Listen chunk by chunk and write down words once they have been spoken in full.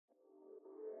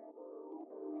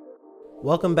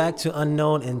Welcome back to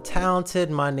Unknown and Talented.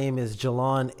 My name is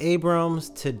Jalon Abrams.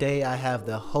 Today I have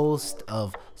the host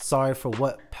of Sorry for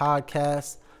What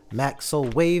podcast, Mack so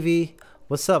Wavy.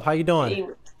 What's up? How you doing? Hey,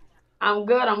 I'm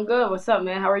good. I'm good. What's up,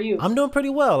 man? How are you? I'm doing pretty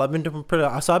well. I've been doing pretty.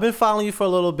 So I've been following you for a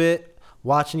little bit,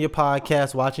 watching your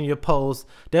podcast, watching your posts.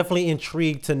 Definitely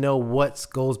intrigued to know what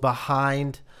goes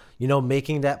behind,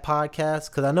 making that podcast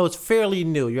because I know it's fairly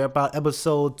new. You're about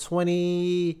episode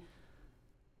 20.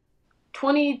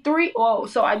 23. Well,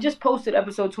 so I just posted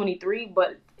episode 23,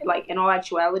 but like in all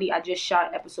actuality, I just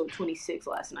shot episode 26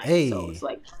 last night. So Hey. it's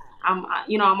like I'm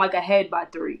like ahead by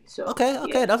 3. So Okay,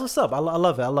 yeah. that's what's up. I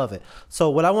love it. I love it. So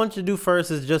what I want you to do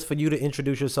first is just for you to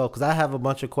introduce yourself because I have a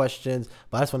bunch of questions,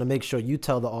 but I just want to make sure you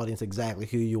tell the audience exactly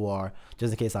who you are,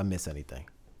 just in case I miss anything.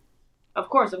 Of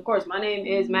course, of course. My name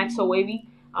is Mack so Wavy.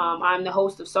 I'm the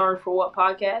host of Sorry for What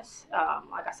podcast.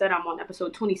 Like I said, I'm on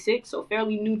episode 26, so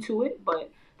fairly new to it,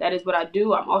 but that is what I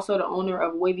do. I'm also the owner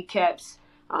of Wavy Caps.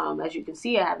 As you can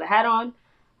see, I have a hat on.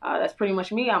 That's pretty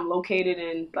much me. I'm located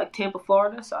in like Tampa,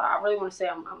 Florida. So I really want to say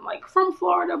I'm like from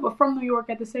Florida, but from New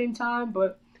York at the same time.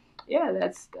 But yeah,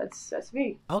 that's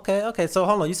me. Okay. So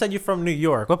hold on. You said you're from New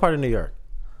York. What part of New York?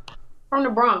 From the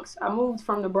Bronx. I moved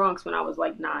from the Bronx when I was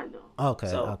like 9, though. Okay.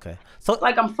 So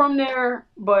Like I'm from there,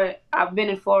 but I've been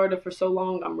in Florida for so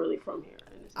long. I'm really from here.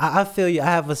 I feel you. I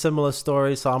have a similar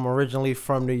story. So I'm originally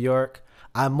from New York.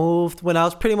 I moved when I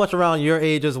was pretty much around your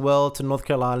age as well to North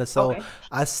Carolina. So Okay.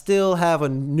 I still have a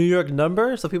New York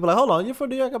number. So people are like, hold on, you're from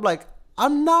New York? I'm like,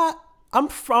 I'm not. I'm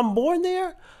born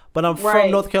there, but I'm from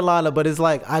Right. North Carolina. But it's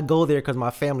like I go there because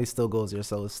my family still goes there.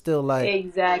 So it's still like,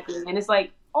 Exactly. And it's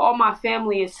like all my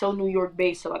family is so New York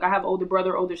based. So like I have older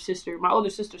brother, older sister. My older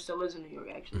sister still lives in New York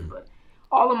actually, but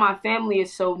all of my family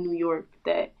is so New York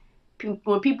that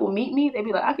when people meet me, they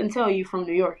be like, "I can tell you from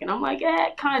New York," and I'm like, "Yeah,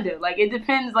 kind of." Like it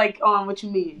depends, like on what you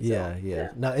mean. So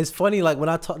yeah. Now it's funny. Like when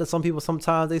I talk to some people,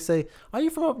 sometimes they say, "Are you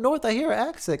from up north?" I hear an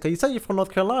accent. Cause you said you're from North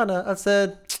Carolina. I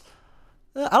said,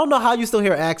 I don't know how you still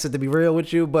hear accent to be real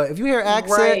with you, but if you hear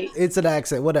accent, right. it's an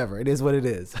accent. Whatever. It is what it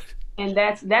is. And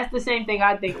that's the same thing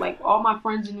I think. Like all my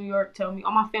friends in New York tell me,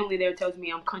 all my family there tells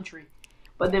me I'm country.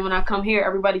 But then when I come here,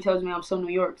 everybody tells me I'm so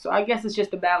New York. So I guess it's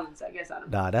just a balance. I guess I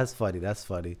don't know. Nah, that's funny. That's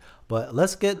funny. But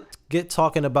let's get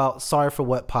talking about Sorry for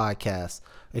What podcast.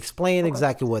 Explain Okay.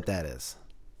 exactly what that is.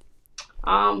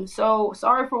 So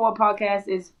Sorry for What podcast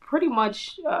is pretty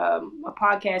much a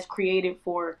podcast created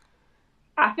for,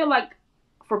 I feel like,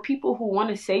 for people who want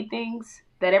to say things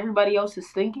that everybody else is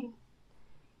thinking,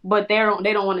 but they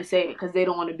don't want to say it because they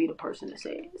don't want to be the person to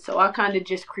say it. So I kind of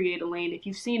just create a lane. If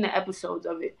you've seen the episodes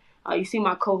of it, you see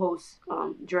my co-host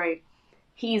Dre.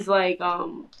 He's like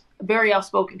very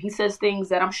outspoken. He says things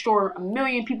that I'm sure a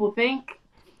million people think,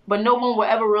 but no one will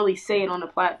ever really say it on the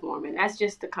platform. And that's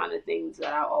just the kind of things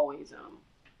that I always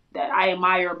that I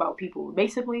admire about people.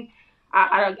 Basically,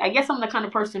 I guess I'm the kind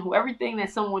of person who everything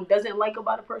that someone doesn't like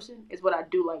about a person is what I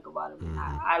do like about them. And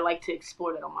I like to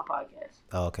explore that on my podcast.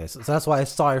 Okay, so that's why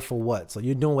it's Sorry for What. So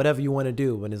you're doing whatever you want to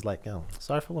do, and it's like, oh,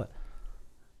 sorry for what?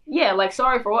 Yeah, like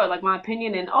sorry for what? Like my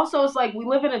opinion. And also it's like we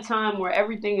live in a time where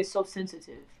everything is so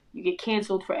sensitive. You get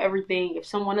canceled for everything. If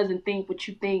someone doesn't think what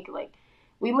you think, like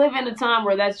we live in a time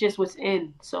where that's just what's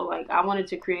in. So like I wanted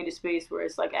to create a space where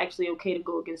it's like actually okay to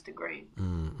go against the grain.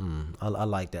 I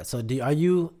like that. So are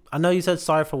you? I know you said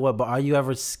sorry for what, but are you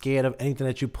ever scared of anything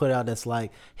that you put out that's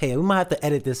like, hey, we might have to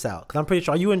edit this out? Because I'm pretty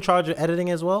sure. Are you in charge of editing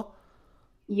as well?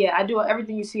 Yeah, I do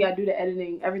everything you see. I do the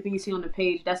editing. Everything you see on the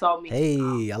page, that's all me.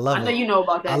 Hey, I love I know it. you know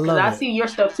about I that because love I it. see your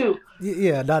stuff too.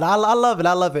 Yeah, no, I love it.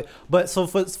 I love it. But so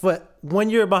for when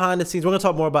you're behind the scenes, we're gonna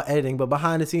talk more about editing. But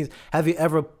behind the scenes, have you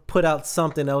ever put out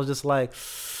something that was just like,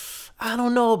 I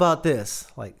don't know about this?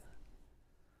 Like,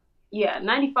 Yeah,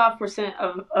 95%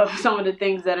 of some of the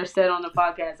things that are said on the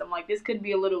podcast, I'm like, this could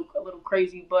be a little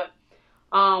crazy, but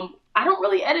I don't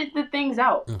really edit the things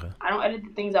out. okay, I don't edit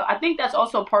the things out. I think that's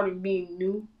also part of being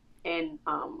new and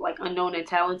like unknown and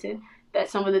talented. That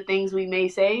some of the things we may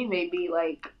say may be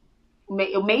like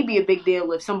it may be a big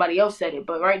deal if somebody else said it,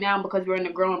 but right now because we're in the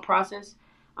growing process,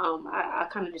 I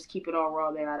kind of just keep it all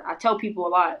raw there. I tell people a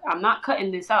lot, I'm not cutting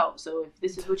this out. So if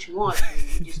this is what you want, then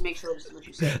you just make sure this is what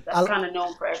you said. That's kind of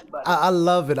known for everybody. I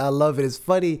love it. I love it. It's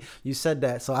funny you said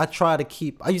that. So I try to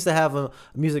keep. I used to have a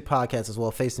music podcast as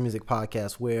well, Face the Music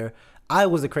podcast, where I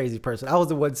was a crazy person. I was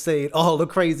the one saying all the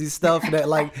crazy stuff that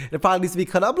like it probably needs to be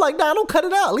cut out. I'm like, nah, don't cut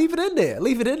it out. Leave it in there.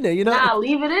 Leave it in there. You know? Nah,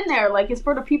 leave it in there. Like it's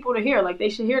for the people to hear. Like they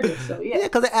should hear this. So yeah. Yeah,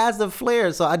 because it adds the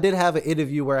flair. So I did have an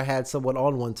interview where I had someone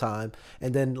on one time,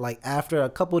 and then like after a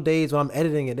couple of days when I'm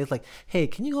editing it, it's like, hey,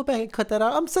 can you go back and cut that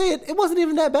out? I'm saying it wasn't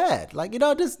even that bad. Like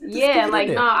just yeah, like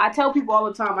nah. I tell people all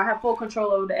the time, I have full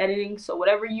control over the editing. So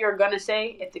whatever you're gonna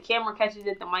say, if the camera catches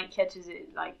it, the mic catches it,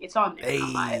 like it's on there. Hey,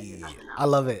 I'm not editing nothing out. I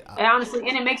love it. And honestly,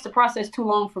 and it makes the process too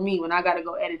long for me when I gotta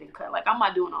go edit and cut. Like I'm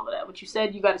not doing all of that. What you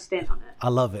said, you gotta stand on that. I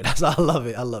love it. I love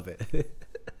it. I love it.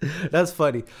 That's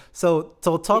funny. So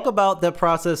talk about the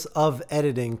process of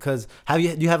editing, because do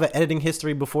you have an editing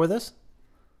history before this?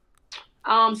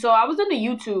 So I was into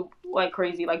YouTube like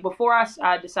crazy. Like before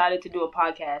I decided to do a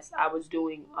podcast, I was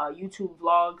doing YouTube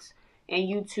vlogs and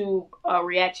YouTube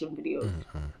reaction videos.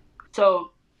 Mm-hmm.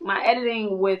 So my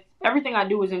editing with everything I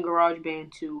do is in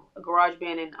GarageBand too, a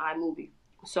GarageBand and iMovie.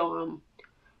 So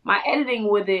my editing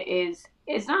with it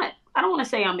it's not. I don't want to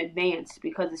say I'm advanced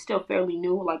because it's still fairly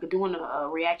new. Like doing a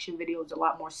reaction video is a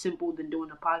lot more simple than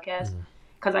doing a podcast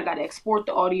because I got to export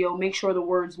the audio, make sure the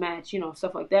words match,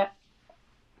 stuff like that.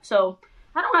 So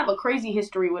I don't have a crazy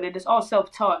history with it. It's all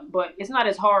self-taught, but it's not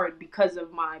as hard because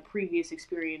of my previous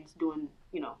experience doing,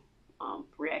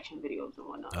 reaction videos and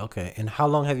whatnot. Okay. And how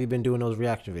long have you been doing those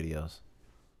reaction videos?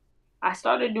 I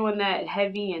started doing that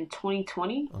heavy in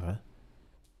 2020. Okay.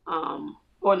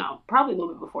 Or no, probably a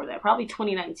little bit before that. Probably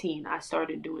 2019, I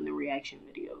started doing the reaction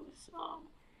videos.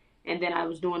 And then I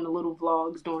was doing the little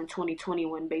vlogs during 2020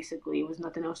 when basically it was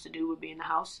nothing else to do with being in the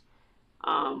house.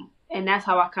 And that's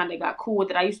how I kind of got cool with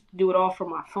it. I used to do it all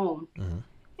from my phone. Mm-hmm.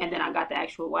 And then I got the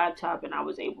actual laptop and I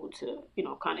was able to,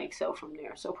 kind of excel from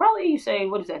there. So probably you say,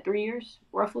 what is that, 3 years,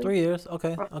 roughly? 3 years,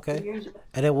 okay, roughly okay. 3 years.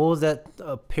 And then what was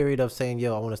that period of saying,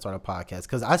 yo, I want to start a podcast?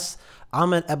 Because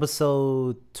I'm at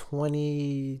episode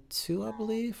 22, I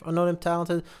believe. I know them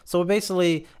talented. So we're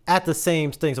basically at the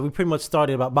same thing. So we pretty much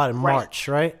started about in March,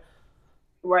 right?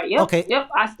 Right, yep. Okay. Yep.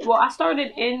 I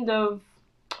started end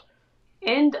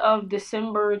of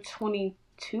December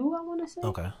 22, I want to say.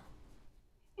 Okay.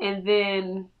 And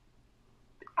then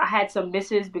I had some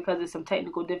misses because of some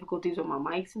technical difficulties with my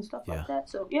mics and stuff like that.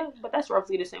 So, yeah, but that's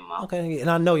roughly the same amount. Okay, and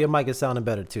I know your mic is sounding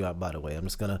better, too, by the way. I'm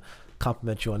just going to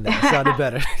compliment you on that. It sounded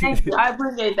better. Thank you. I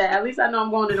appreciate that. At least I know I'm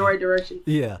going in the right direction.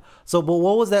 Yeah. So, but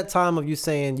what was that time of you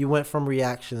saying you went from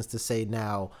reactions to say,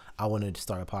 now I wanted to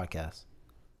start a podcast?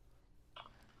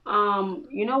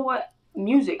 You know what?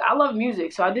 Music. I love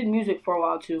music, so I did music for a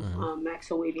while too. Mack,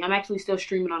 Wavy. I'm actually still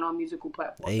streaming on all musical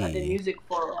platforms. Hey. I did music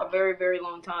for a very, very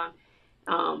long time,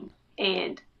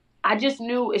 and I just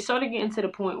knew it started getting to the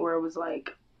point where it was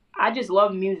like I just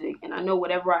love music, and I know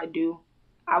whatever I do,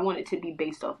 I want it to be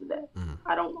based off of that.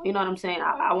 I don't, you know what I'm saying?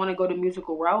 I want to go the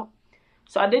musical route.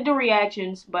 So I did the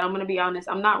reactions, but I'm gonna be honest,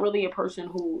 I'm not really a person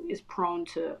who is prone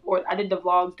to, or I did the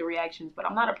vlogs, the reactions, but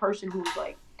I'm not a person who's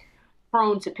like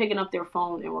prone to picking up their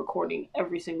phone and recording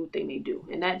every single thing they do.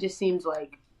 And that just seems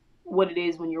like what it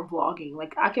is when you're vlogging.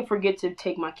 Like I can forget to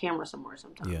take my camera somewhere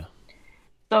sometimes. Yeah.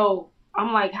 So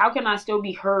I'm like, how can I still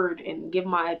be heard and give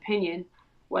my opinion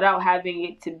without having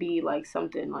it to be like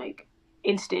something like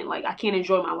instant? Like I can't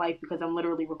enjoy my life because I'm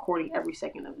literally recording every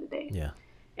second of the day. Yeah.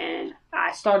 And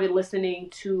I started listening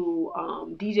to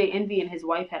DJ Envy and his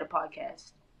wife had a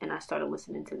podcast. And I started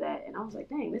listening to that. And I was like,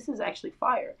 dang, this is actually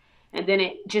fire. And then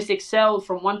it just excelled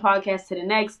from one podcast to the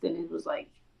next. And it was like,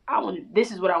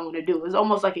 this is what I want to do. It was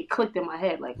almost like it clicked in my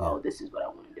head. Like, oh, this is what I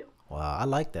want to do. Wow, I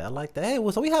like that. Hey,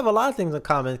 well, so we have a lot of things in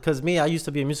common. Because I used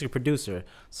to be a music producer.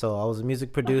 So I was a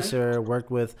music producer,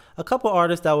 worked with a couple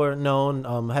artists that were known.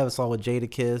 I have a song with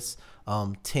Jadakiss,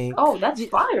 Tink. Oh, that's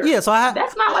fire. Yeah, so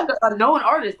that's not like a known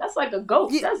artist. That's like a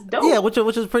ghost. Yeah, that's dope. Yeah, which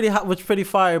is pretty hot, which pretty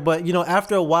fire. But,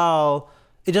 after a while,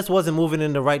 it just wasn't moving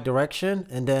in the right direction.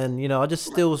 And then, I just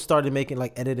still started making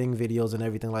like editing videos and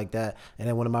everything like that. And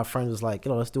then one of my friends was like,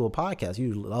 let's do a podcast.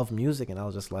 You love music. And I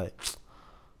was just like,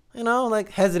 like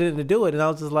hesitant to do it. And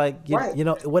I was just like,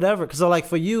 whatever. Cause so like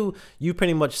for you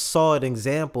pretty much saw an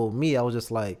example. Me, I was just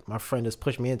like, my friend just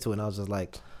pushed me into it. And I was just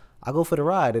like, I'll go for the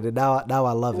ride. And now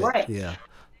I love it. Right. Yeah.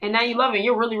 And now you love it.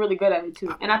 You're really, really good at it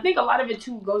too. And I think a lot of it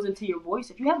too goes into your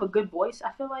voice. If you have a good voice,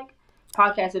 I feel like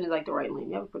podcasting is like the right lane.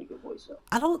 You have a pretty good voice, so.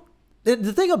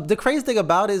 The crazy thing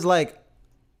about it is like,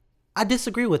 I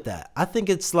disagree with that. I think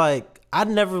it's like, I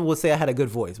never would say I had a good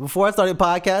voice. Before I started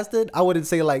podcasting, I wouldn't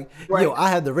say like, I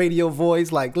had the radio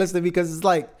voice, like listen, because it's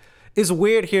like, it's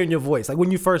weird hearing your voice. Like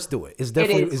when you first do it, it's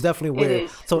definitely weird.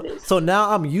 So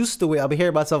now I'm used to it. I've been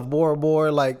hearing myself more and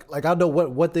more. Like I know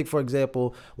one thing, for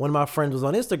example, one of my friends was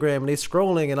on Instagram and they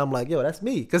scrolling and I'm like, yo, that's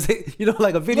me. Cause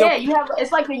like a video. Yeah,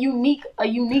 it's like a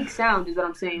unique sound is what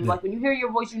I'm saying. Like when you hear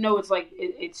your voice, it's like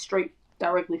it's straight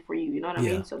directly for you. You know what I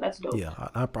mean? So that's dope. Yeah,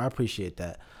 I appreciate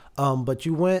that. But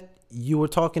you were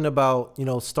talking about,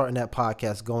 starting that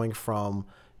podcast, going from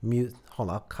mute. Hold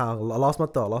on, I lost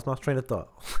my train of thought.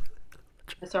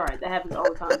 That's all right. That happens all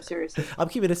the time. Seriously. I'm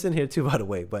keeping this in here too, by the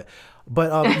way. But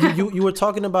you were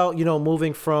talking about,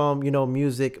 moving from,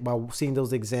 music by seeing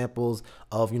those examples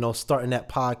of, starting that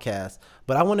podcast.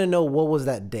 But I want to know, what was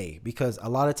that day? Because a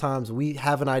lot of times we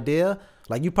have an idea.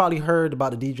 Like you probably heard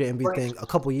about the DJ MV thing a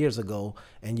couple years ago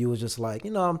and you was just like,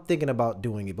 I'm thinking about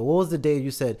doing it. But what was the day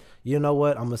you said, you know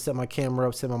what, I'm going to set my camera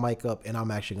up, set my mic up, and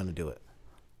I'm actually going to do it?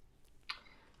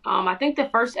 I think the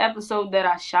first episode that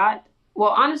I shot, well,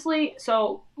 honestly,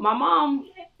 so my mom,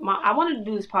 I wanted to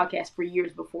do this podcast for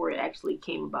years before it actually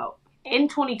came about. In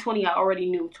 2020, I already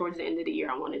knew towards the end of the year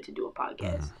I wanted to do a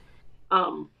podcast.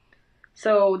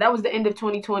 So that was the end of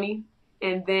 2020.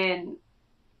 And then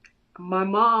my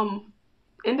mom,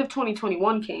 end of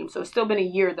 2021 came. So it's still been a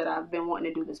year that I've been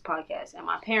wanting to do this podcast. And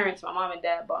my parents, my mom and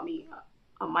dad bought me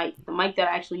a mic, the mic that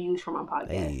I actually use for my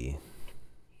podcast. Hey.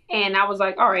 And I was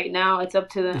like, all right, now it's up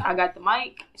to I got the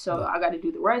mic, so I got to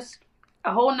do the rest.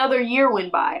 A whole another year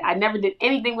went by. I never did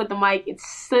anything with the mic. It's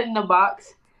sit in the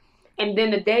box. And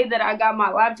then the day that I got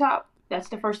my laptop, that's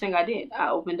the first thing I did. I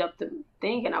opened up the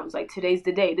thing and I was like, today's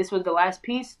the day. This was the last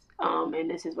piece, and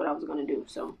this is what I was going to do.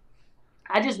 So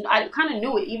I kind of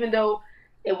knew it, even though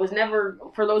it was never,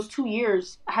 for those 2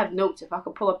 years, I have notes. If I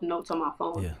could pull up the notes on my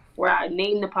phone where I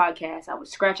named the podcast, I would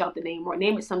scratch out the name or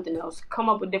name it something else, come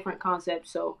up with different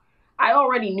concepts. So I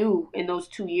already knew in those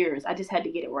 2 years, I just had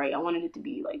to get it right. I wanted it to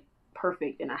be like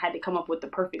perfect and I had to come up with the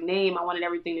perfect name. I wanted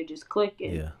everything to just click.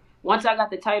 And once I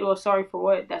got the title of Sorry for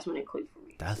What, that's when it clicked for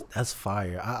me. That's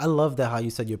fire. I love that how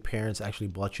you said your parents actually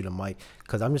bought you the mic,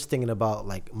 because I'm just thinking about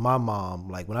like my mom,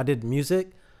 like when I did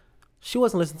music, she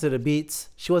wasn't listening to the beats.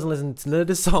 She wasn't listening to none of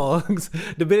the songs.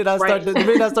 The minute I started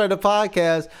the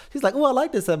podcast, she's like, "Oh, I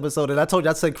like this episode." And I told you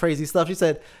I said crazy stuff. She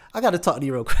said, "I got to talk to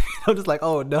you real quick." I'm just like,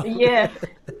 "Oh no." Yeah,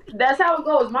 that's how it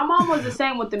goes. My mom was the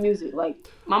same with the music. Like,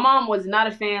 my mom was not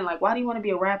a fan. Like, why do you want to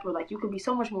be a rapper? Like, you could be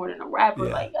so much more than a rapper.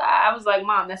 Yeah. Like, I was like,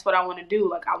 Mom, that's what I want to do.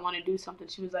 Like, I want to do something.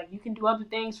 She was like, you can do other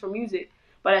things for music.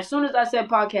 But as soon as I said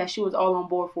podcast, she was all on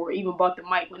board for it. Even bought the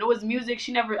mic. When it was music,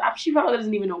 she probably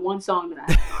doesn't even know one song that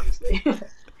I have, honestly.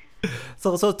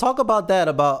 So talk about that,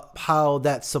 about how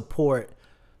that support,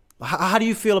 how do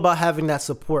you feel about having that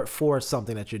support for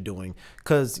something that you're doing?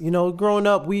 Because, growing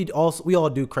up, we all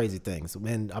do crazy things.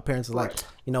 And our parents are like,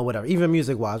 whatever. Even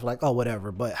music-wise, we're like, oh,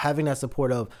 whatever. But having that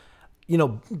support of,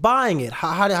 buying it,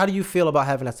 how do you feel about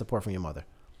having that support from your mother?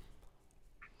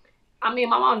 I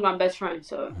mean, my mom's my best friend,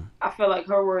 so I feel like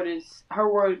her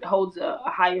word holds a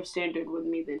higher standard with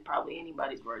me than probably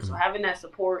anybody's word. So having that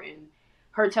support and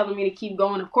her telling me to keep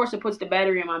going, of course, it puts the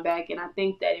battery in my back, and I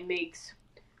think that it makes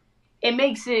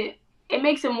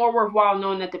it more worthwhile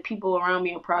knowing that the people around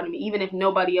me are proud of me, even if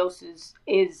nobody else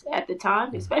is at the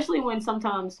time. Especially when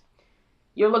sometimes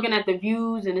you're looking at the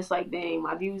views and it's like, dang,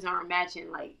 my views aren't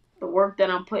matching like the work that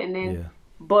I'm putting in. Yeah.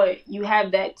 But you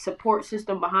have that support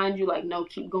system behind you, like, no,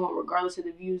 keep going regardless of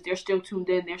the views. They're still tuned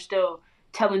in. They're still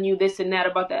telling you this and that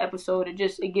about the episode. It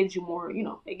gives you more,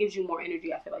 it gives you more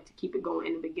energy, I feel like, to keep it going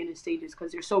in the beginning stages,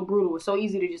 because they're so brutal. It's so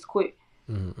easy to just quit.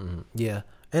 Mm-hmm. Yeah.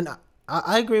 And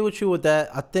I agree with you with that.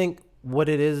 I think what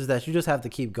it is that you just have to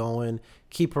keep going,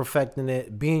 keep perfecting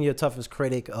it, being your toughest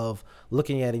critic of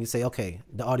looking at it and you say, okay,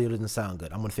 the audio doesn't sound good.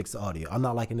 I'm going to fix the audio. I'm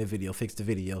not liking the video. Fix the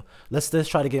video. Let's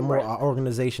try to get more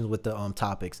organizations with the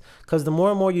topics. Because the more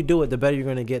and more you do it, the better you're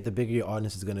going to get, the bigger your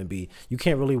audience is going to be. You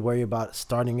can't really worry about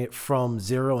starting it from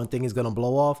zero and think it's going to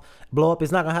blow up.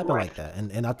 It's not going to happen like that.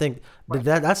 And I think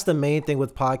that's the main thing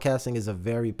with podcasting, is a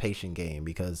very patient game,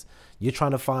 because you're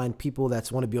trying to find people that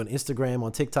want to be on Instagram,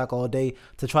 on TikTok all day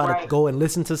to try to go and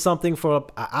listen to something for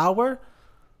an hour.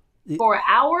 For an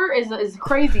hour is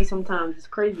crazy sometimes. It's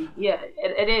crazy. Yeah,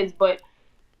 it is. But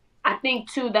I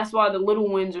think, too, that's why the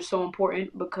little wins are so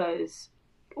important, because,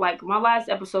 like, my last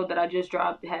episode that I just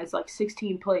dropped has, like,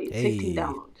 16 plays, 16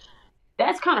 downloads.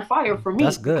 That's kind of fire for me.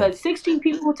 That's good. Because 16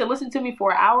 people to listen to me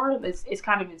for an hour, it's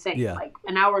kind of insane. Yeah. Like,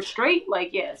 an hour straight,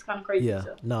 like, yeah, it's kind of crazy. Yeah.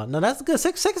 So. No, that's good.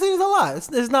 16 is a lot.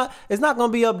 It's not going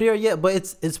to be up there yet, but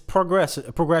it's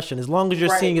progression. As long as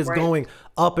you're seeing it's going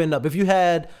up and up. If you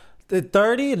had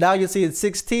 30, now you're seeing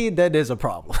 16, then there's a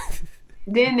problem.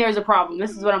 Then there's a problem.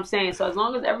 This is what I'm saying. So as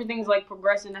long as everything's like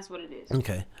progressing, that's what it is.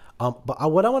 Okay.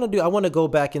 What I want to do, I want to go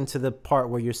back into the part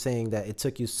where you're saying that it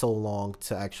took you so long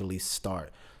to actually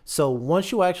start. So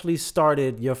once you actually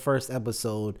started your first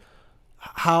episode,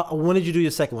 when did you do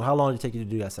your second one? How long did it take you to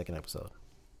do that second episode?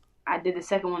 I did the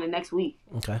second one the next week.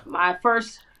 Okay.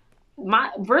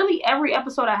 Really every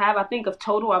episode I have, I think of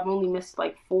total, I've only missed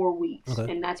like 4 weeks.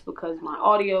 Okay. And that's because my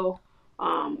audio,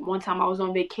 one time I was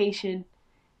on vacation.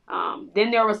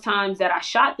 Then there was times that I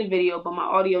shot the video, but my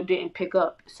audio didn't pick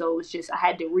up. So it's just, I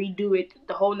had to redo it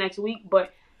the whole next week.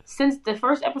 But since the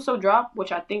first episode dropped,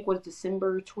 which I think was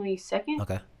December 22nd.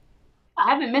 Okay. I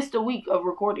haven't missed a week of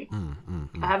recording.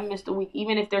 I haven't missed a week.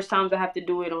 Even if there's times I have to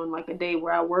do it on like a day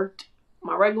where I worked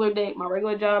my regular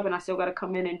job and I still got to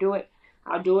come in and do it,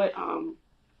 I'll do it.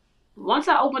 Once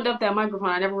I opened up that microphone,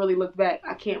 I never really looked back.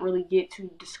 I can't really get too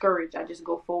discouraged. I just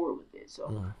go forward with it.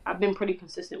 So I've been pretty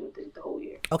consistent with it the whole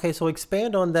year. Okay, so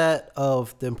expand on that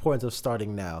of the importance of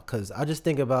starting now. Because I just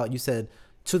think about, you said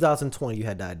 2020 you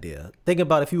had the idea. Think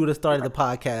about if you would have started the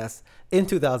podcast in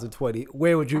 2020,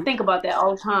 where would you... I think about that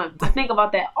all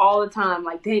the time.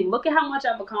 Like, dang, look at how much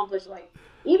I've accomplished. Like,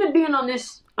 even being on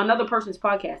this another person's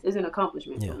podcast is an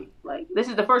accomplishment for me. Like, this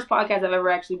is the first podcast I've ever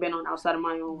actually been on outside of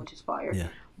my own, which is fire. Yeah.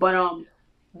 But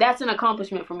that's an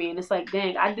accomplishment for me. And it's like,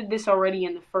 dang, I did this already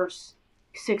in the first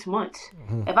 6 months.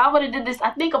 If I would have did this,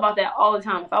 I think about that all the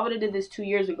time. If I would have did this 2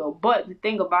 years ago. But the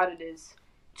thing about it is,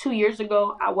 2 years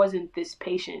ago, I wasn't this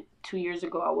patient. 2 years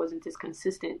ago, I wasn't this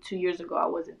consistent. 2 years ago, I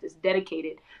wasn't this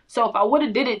dedicated. So if I would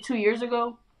have did it 2 years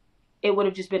ago, it would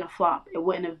have just been a flop. It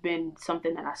wouldn't have been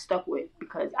something that I stuck with,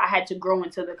 because I had to grow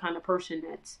into the kind of person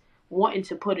that's wanting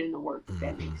to put in the work, if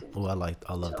that makes sense. Oh, I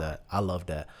love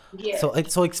that. Yeah.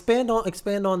 So expand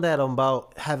on that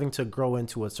about having to grow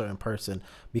into a certain person,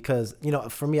 because, you know,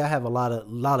 for me, I have a lot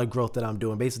of growth that I'm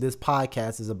doing. Basically, this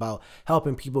podcast is about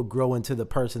helping people grow into the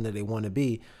person that they want to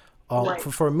be. Right.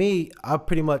 For me, I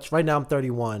pretty much, right now I'm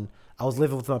 31. I was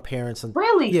living with my parents. And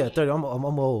Really? Yeah, 30. I'm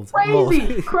old.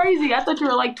 Crazy. I thought you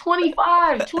were like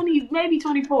 25, 20, maybe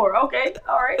 24. Okay.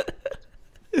 All right.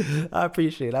 I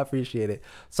appreciate it.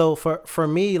 So for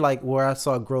me, like, where I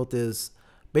saw growth is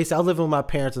basically I was living with my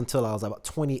parents until I was about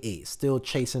 28, still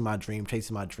chasing my dream.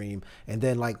 And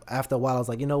then, like, after a while, I was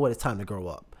like, you know what? It's time to grow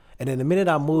up. And then the minute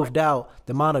I moved out,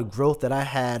 the amount of growth that I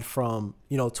had from,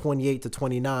 28 to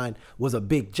 29 was a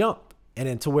big jump. And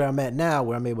then to where I'm at now,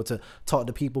 where I'm able to talk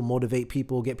to people, motivate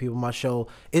people, get people on my show,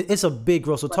 it's a big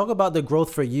growth. So talk about the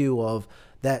growth for you of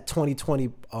that 2020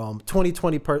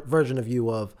 version of you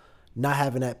of not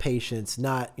having that patience,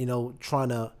 not, trying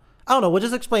to, I don't know. Well,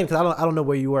 just explain, because I don't know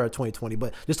where you were at 2020,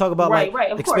 but just talk about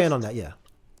expand on that. Yeah.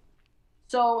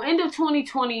 So end of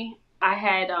 2020, I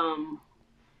had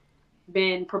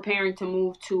been preparing to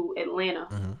move to Atlanta.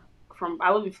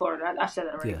 I live in Florida. I said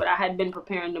that already, but I had been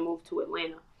preparing to move to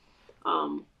Atlanta.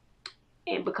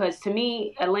 And because to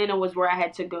me, Atlanta was where I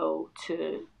had to go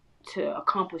to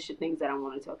accomplish the things that I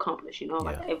wanted to accomplish.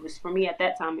 Like, it was, for me at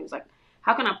that time, it was like,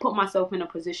 how can I put myself in a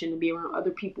position to be around other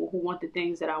people who want the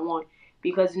things that I want?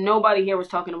 Because nobody here was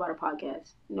talking about a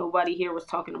podcast. Nobody here was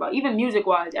talking about, even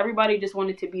music-wise, everybody just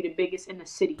wanted to be the biggest in the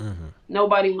city.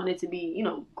 Nobody wanted to be,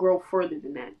 grow further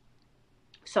than that.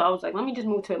 So I was like, let me just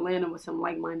move to Atlanta with some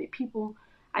like-minded people.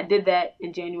 I did that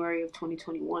in January of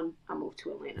 2021. I moved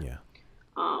to Atlanta. Yeah.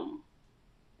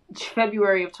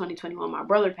 February of 2021, my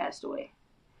brother passed away.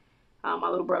 My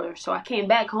little brother. So I came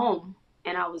back home,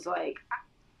 and I was like,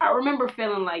 I remember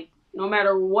feeling like no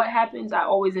matter what happens, I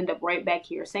always end up right back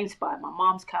here, same spot, my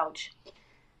mom's couch.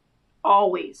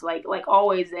 Always, like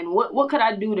always. And what could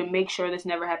I do to make sure this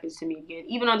never happens to me again?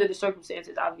 Even under the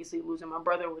circumstances, obviously losing my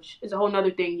brother, which is a whole nother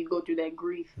thing. You go through that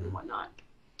grief and whatnot.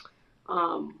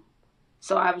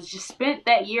 So I was just spent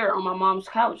that year on my mom's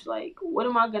couch. Like, what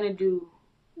am I going to do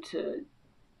to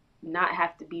not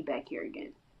have to be back here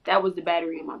again? That was the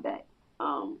battery in my back.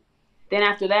 Then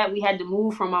after that, we had to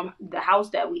move from the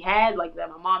house that we had, like that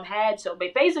my mom had. So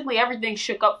basically everything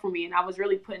shook up for me, and I was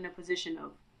really put in a position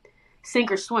of sink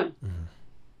or swim.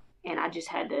 And I just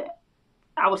had to,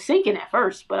 I was sinking at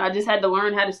first, but I just had to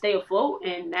learn how to stay afloat.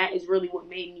 And that is really what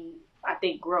made me, I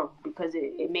think, grow, because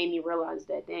it made me realize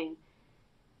that, dang,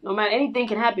 no matter, anything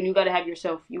can happen. You got to have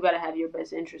yourself. You got to have your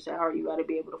best interests at heart. You got to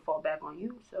be able to fall back on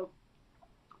you. So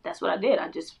that's what I did. I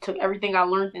just took everything I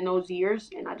learned in those years,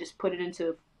 and I just put it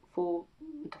into full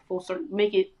circle,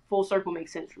 make it full circle make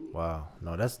sense for me. Wow.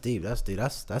 No, that's deep.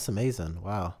 That's amazing.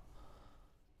 Wow.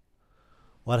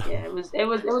 What? Yeah, it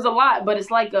was a lot, but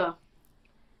it's like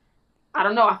I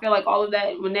don't know. I feel like all of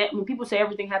that, when people say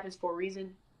everything happens for a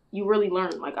reason, you really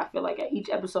learn. Like, I feel like at each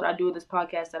episode I do of this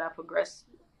podcast that I progress,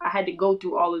 I had to go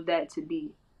through all of that to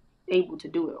be able to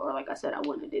do it. Or like I said, I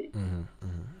wouldn't have did it.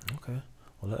 Okay.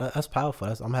 Well, that's powerful.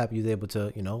 I'm happy you're able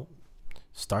to,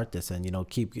 start this and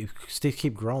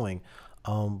keep growing.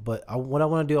 But what I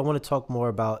want to do, I want to talk more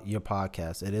about your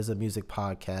podcast. It is a music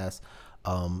podcast.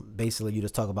 Basically, you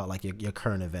just talk about like your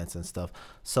current events and stuff.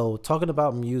 So, talking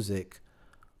about music,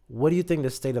 what do you think the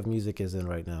state of music is in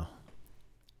right now?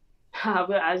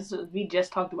 We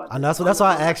just talked about I this. know that's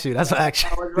why I asked you. That's why I asked you.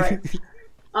 I was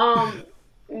right.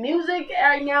 Music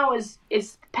right now is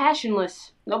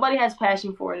passionless. Nobody has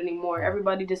passion for it anymore.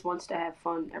 Everybody just wants to have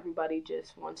fun. Everybody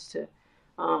just wants to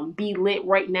be lit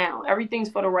right now. Everything's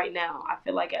for the right now. I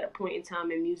feel like at a point in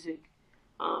time in music,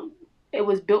 um, it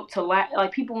was built to last.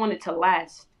 Like people want it to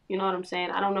last. You know what I'm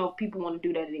saying? I don't know if people want to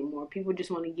do that anymore. People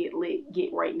just want to get lit,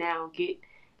 get right now,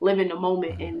 live in the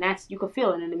moment, and that's you can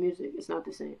feel it in the music. It's not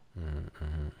the same.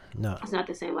 No, it's not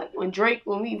the same. Like when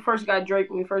we first got Drake,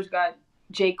 when we first got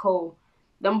J. Cole,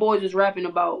 them boys was rapping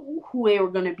about who they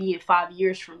were gonna be in 5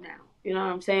 years from now. You know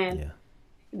what I'm saying? Yeah.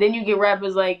 Then you get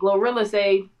rappers like Glorilla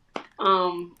say,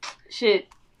 shit,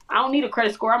 I don't need a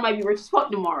credit score. I might be rich as fuck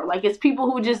tomorrow. Like it's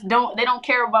people who just don't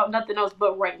care about nothing else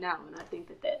but right now. And I think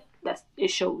that's it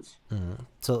shows.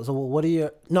 So what are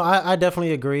your? No, I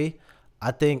definitely agree.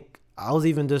 I think I was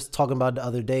even just talking about the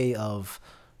other day of,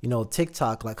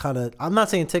 TikTok, like kind of, I'm not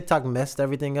saying TikTok messed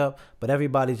everything up, but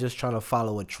everybody's just trying to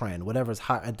follow a trend. Whatever's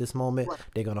hot at this moment,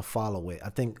 they're going to follow it. I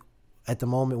think at the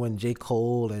moment when J.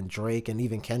 Cole and Drake and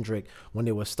even Kendrick, when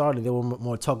they were starting, they were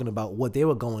more talking about what they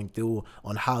were going through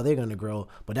on how they're going to grow.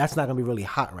 But that's not going to be really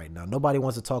hot right now. Nobody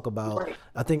wants to talk about,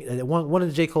 I think one of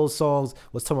the J. Cole songs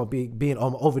was talking about being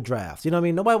on overdrafts. You know what I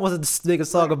mean? Nobody wants to make a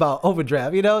song about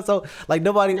overdraft, So like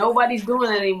nobody's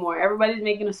doing it anymore. Everybody's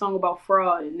making a song about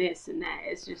fraud and this and that.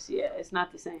 It's just, it's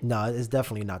not the same. No, it's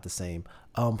definitely not the same.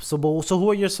 So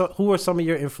who are some of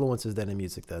your influences then in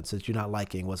music then, since you're not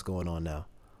liking what's going on now?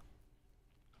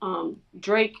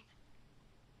 Drake,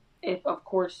 of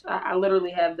course, I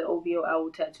literally have the OVO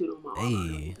album tattooed on my arm.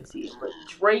 Hey. See it, but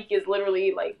Drake is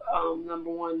literally like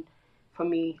number one for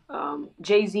me.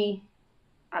 Jay-Z,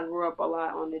 I grew up a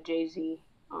lot on the Jay-Z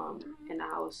in the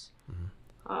house.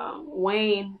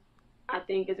 Wayne, I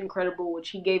think is incredible, which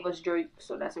he gave us Drake,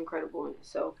 so that's incredible in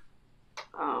itself.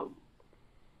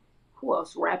 Who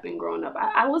else rapping growing up?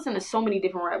 I listened to so many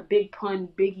different rap. Big Pun,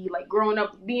 Biggie, like growing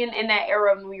up, being in that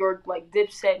era of New York, like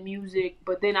Dipset music.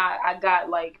 But then I got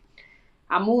like,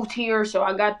 I moved here, so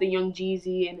I got the Young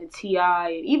Jeezy and the T.I.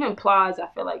 and even Plies. I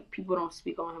feel like people don't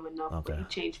speak on him enough, but he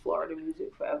changed Florida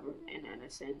music forever in a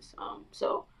sense.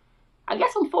 So I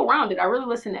guess I'm full rounded. I really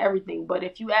listen to everything. But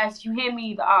if you hand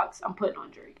me the aux, I'm putting on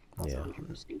Drake. Yeah.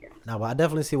 No, but I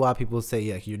definitely see why people say,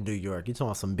 yeah, you're New York. You're talking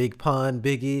about some Big Pun,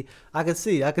 Biggie. I can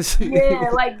see. Yeah,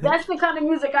 like that's the kind of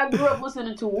music I grew up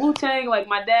listening to. Wu-Tang, like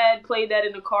my dad played that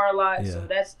in the car a lot. Yeah. So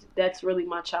that's really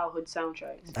my childhood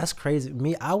soundtrack. That's crazy.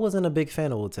 Me, I wasn't a big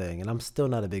fan of Wu-Tang, and I'm still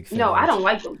not a big fan. No, I don't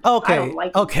like them. Okay. I don't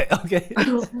like them. Okay.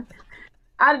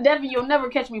 You'll never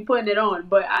catch me putting it on,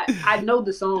 but I know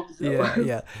the songs. So.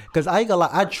 Yeah. Because I ain't gonna lie,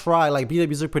 I try, like being a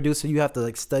music producer, you have to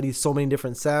like study so many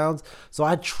different sounds. So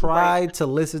I tried to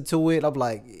listen to it. I'm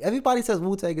like, everybody says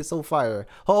Wu-Tang is so fire.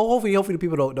 Hopefully the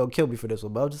people don't kill me for this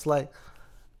one. But I'm just like,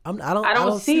 I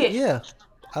don't see it. Yeah.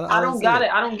 I don't got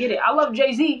it. I don't get it. I love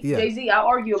Jay-Z. Yeah. Jay-Z, I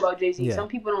argue about Jay-Z. Yeah. Some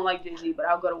people don't like Jay-Z, but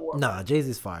I'll go to war. Nah,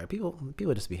 Jay-Z's fire. People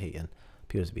just be hating.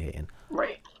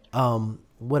 Right.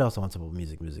 What else I want to talk about?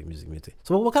 Music.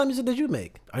 So what kind of music did you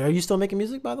make? Are you still making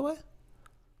music, by the way?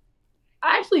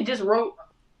 I actually just wrote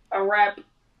a rap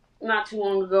not too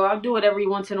long ago. I'll do it every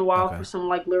once in a while for some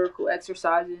like lyrical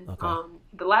exercises. Okay.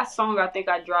 The last song I think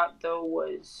I dropped though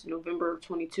was November of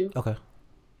 22. Okay.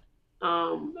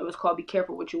 It was called Be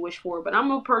Careful What You Wish For. But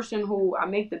I'm a person who I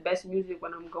make the best music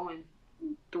when I'm going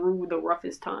through the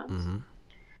roughest times. Mm-hmm.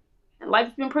 And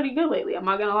life's been pretty good lately, I'm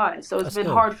not gonna lie. So it's been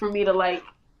hard for me to like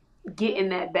get in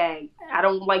that bag. I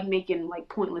don't like making like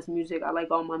pointless music. I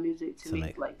like all my music to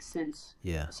make like sense.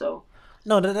 Yeah. So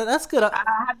no, that's good. I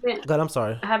haven't. God, I'm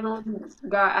sorry. I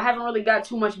haven't really got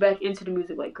too much back into the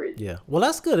music like crazy. Yeah. Well,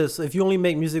 that's good. If you only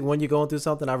make music when you're going through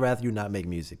something, I'd rather you not make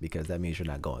music because that means you're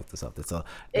not going through something. So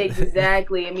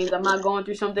exactly. It means I'm not going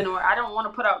through something, or I don't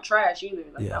want to put out trash either.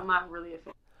 Like I'm not really a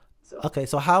fan. So. Okay.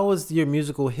 So how is your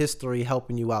musical history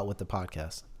helping you out with the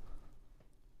podcast?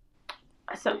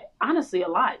 So honestly, a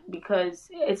lot, because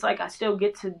it's like I still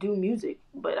get to do music,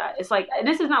 but it's like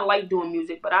this is not like doing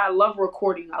music, but I love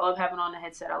recording. I love having on the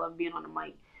headset. I love being on the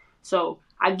mic. So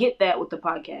I get that with the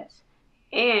podcast,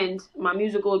 and my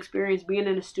musical experience being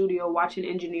in the studio, watching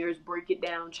engineers break it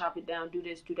down, chop it down, do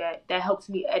this, do that. That helps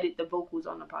me edit the vocals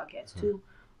on the podcast too,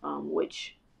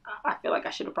 which I feel like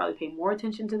I should have probably paid more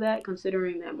attention to that,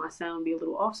 considering that my sound be a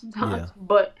little off sometimes. Yeah.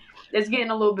 But it's getting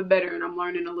a little bit better, and I'm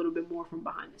learning a little bit more from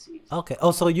behind the scenes. Okay.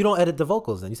 Oh, so you don't edit the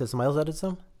vocals then? You said somebody else edits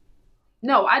them?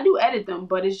 No, I do edit them,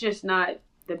 but it's just not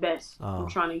the best. Oh. I'm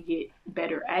trying to get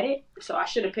better at it, so I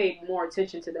should have paid more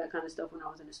attention to that kind of stuff when I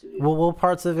was in the studio. Well, what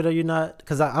parts of it are you not?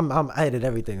 Because I edit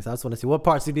everything, so I just want to see what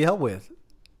parts you need help with.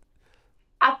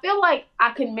 I feel like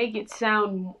I can make it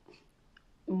sound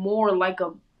more like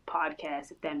a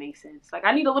podcast, if that makes sense. Like,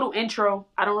 I need a little intro.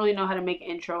 I don't really know how to make an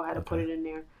intro, how to put it in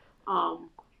there. I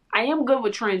am good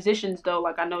with transitions though.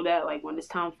 Like, I know that like when it's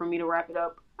time for me to wrap it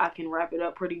up, I can wrap it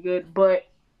up pretty good. But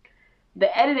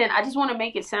the editing, I just want to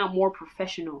make it sound more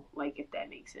professional, like, if that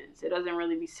makes sense. It doesn't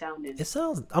really be sounding. It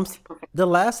sounds. The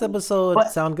last episode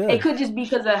sound good. It could just be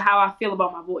because of how I feel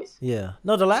about my voice. Yeah.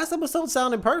 No, the last episode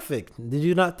sounded perfect. Did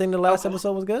you not think the last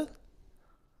episode was good?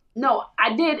 No,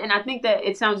 I did, and I think that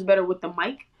it sounds better with the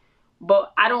mic.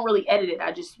 But I don't really edit it.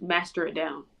 I just master it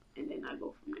down, and then I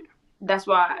go from there. That's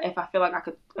why if I feel like I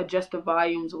could adjust the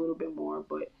volumes a little bit more,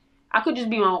 but I could just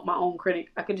be my own critic.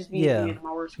 I could just be my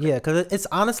worst critic. Yeah, because it's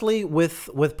honestly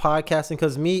with podcasting,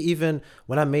 because me, even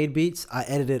when I made beats, I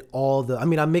edited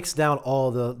I mixed down all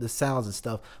the sounds and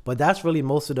stuff, but that's really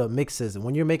most of the mixes. And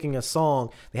when you're making a song,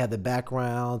 they have the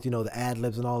background, the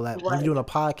ad-libs and all that. Right. When you're doing a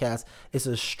podcast, it's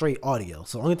a straight audio.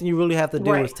 So the only thing you really have to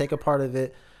do is take a part of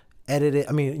it, edit it.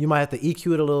 I mean, you might have to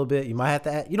EQ it a little bit. You might have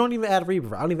to add, you don't even add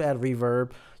reverb. I don't even add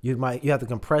reverb. You have to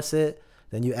compress it.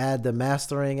 Then you add the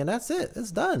mastering, and that's it.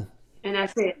 It's done. And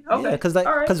that's it. Okay. Yeah, because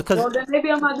well, then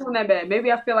maybe I'm not doing that bad.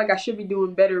 Maybe I feel like I should be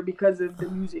doing better because of the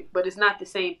music, but it's not the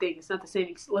same thing. It's not the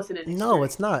same listening experience. No,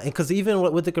 it's not. And because even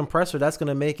with the compressor, that's going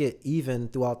to make it even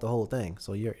throughout the whole thing.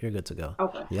 So you're good to go.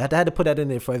 Okay. Yeah, I had to put that in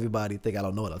there for everybody. Think I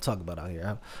don't know what I'm talking about out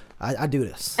here. I do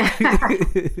this.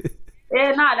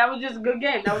 Yeah, that was just a good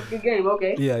game. That was a good game.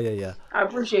 Okay. Yeah. I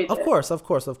appreciate that. Of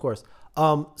course.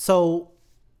 So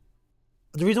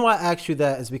the reason why I asked you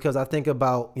that is because I think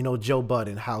about, Joe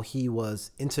Budden, how he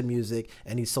was into music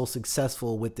and he's so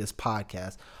successful with this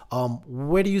podcast.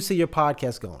 Where do you see your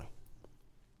podcast going?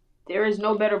 There is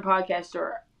no better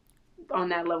podcaster on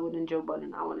that level than Joe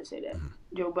Budden. I want to say that.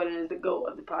 Mm-hmm. Joe Budden is the GOAT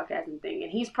of the podcasting thing.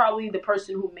 And he's probably the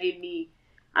person who made me,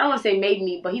 I don't want to say made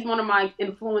me, but he's one of my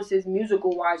influences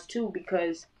musical-wise too,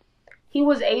 because he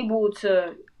was able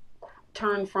to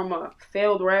turn from a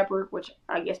failed rapper, which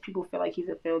I guess people feel like he's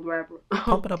a failed rapper.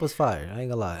 Pump It Up was fire. I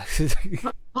ain't gonna lie.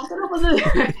 Pump It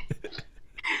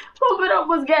Up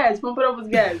was gas,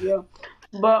 yo.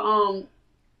 But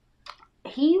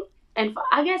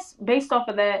I guess based off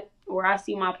of that, where I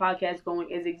see my podcast going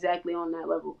is exactly on that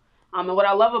level. And what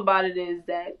I love about it is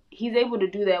that he's able to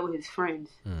do that with his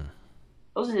friends.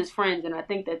 Those are his friends, and I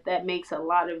think that makes a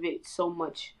lot of it so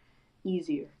much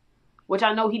easier. Which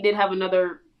I know he did have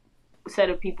another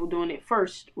set of people doing it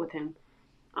first with him.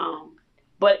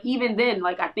 But even then,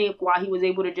 like, I think why he was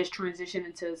able to just transition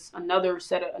into another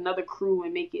crew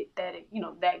and make it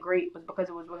that great was because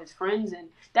it was with his friends. And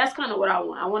that's kind of what I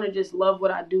want. I want to just love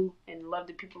what I do and love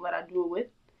the people that I do it with.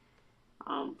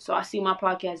 So I see my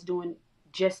podcast doing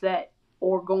just that,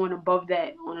 or going above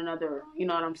that on another, you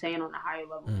know what I'm saying, on a higher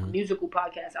level. A musical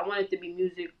podcast. I want it to be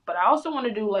music, but I also want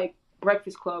to do like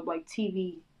Breakfast Club, like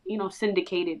TV,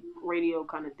 syndicated radio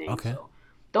kind of thing. Okay. So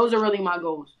those are really my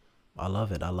goals. I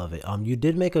love it. You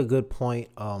did make a good point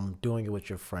doing it with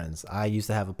your friends. I used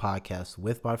to have a podcast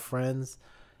with my friends.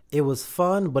 It was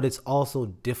fun, but it's also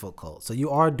difficult. So you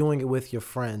are doing it with your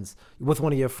friends, with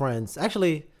one of your friends.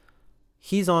 Actually,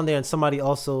 he's on there and somebody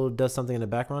also does something in the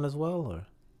background as well, or?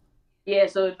 Yeah,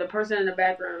 so the person in the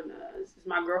background is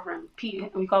my girlfriend.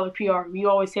 We call her PR. We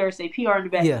always hear her say PR in the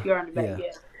back. Yeah. PR in the back.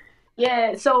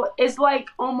 Yeah. So it's like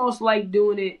almost like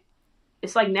doing it.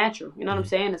 It's like natural. You know what I'm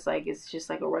saying? It's just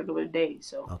like a regular day.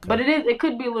 So, okay. But it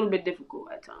could be a little bit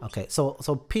difficult at times. Okay. So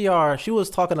PR, she was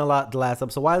talking a lot the last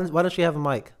episode. Why doesn't she have a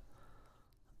mic?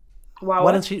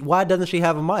 Why doesn't she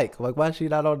have a mic? Like, why is she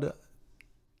not on the?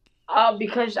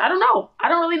 Because I don't know. I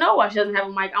don't really know why she doesn't have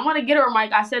a mic. I want to get her a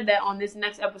mic. I said that on this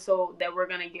next episode that we're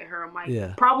gonna get her a mic.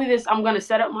 Yeah. Probably I'm gonna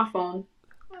set up my phone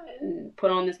and put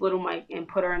on this little mic and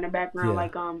put her in the background. Yeah.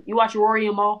 Like you watch Rory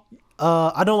and Mal?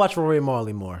 I don't watch Rory and Mal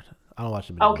anymore. I don't watch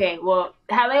them anymore. Okay, well,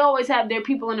 how they always have their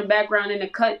people in the background in the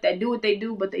cut that do what they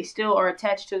do, but they still are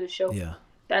attached to the show. Yeah.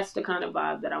 That's the kind of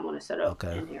vibe that I want to set up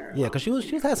in here. Yeah, because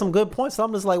she's had some good points. So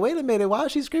I'm just like, wait a minute, why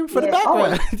is she screaming for the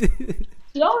background?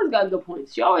 She always got good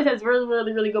points. She always has really,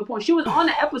 really, really good points. She was on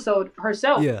the episode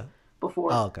herself. Yeah.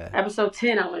 before. Oh, okay. Episode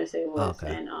 10, I want to say it was,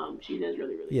 Okay. and she does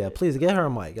really, really Yeah, good. please get her a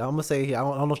mic. I'm gonna say I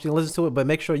don't know if she can listen to it, but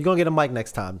make sure you're gonna get a mic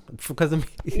next time because of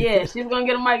me. Yeah, she's gonna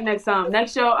get a mic next time.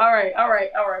 Next show, all right.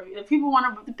 The people want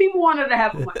her to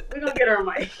have a mic. We're gonna get her a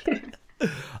mic.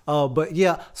 But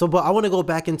yeah, but I want to go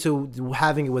back into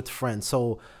having it with friends.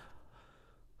 So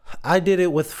I did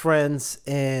it with friends,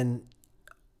 and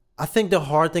I think the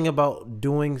hard thing about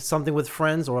doing something with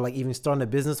friends or like even starting a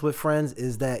business with friends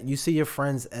is that you see your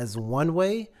friends as one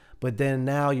way, but then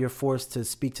now you're forced to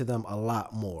speak to them a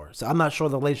lot more. So I'm not sure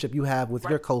the relationship you have with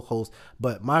your co-host,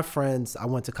 but my friends, I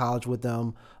went to college with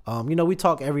them. We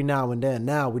talk every now and then.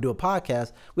 Now we do a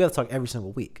podcast. We have to talk every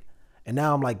single week. And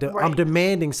now I'm like, I'm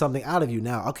demanding something out of you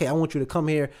now. Okay, I want you to come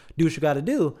here, do what you got to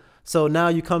do. So now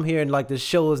you come here and like the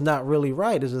show is not really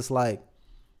right. It's just like,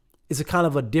 it's a kind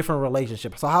of a different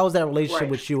relationship. So how is that relationship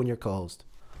with you and your co-host?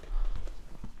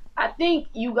 I think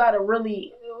you gotta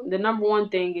really, the number one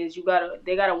thing is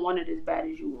they gotta want it as bad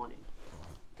as you want it.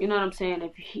 You know what I'm saying?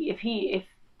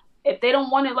 If they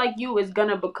don't want it like you, it's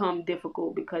gonna become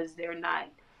difficult because they're not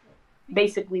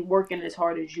basically working as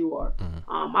hard as you are.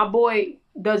 Mm-hmm. My boy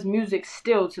does music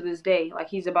still to this day. Like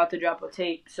he's about to drop a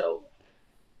tape. So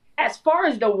as far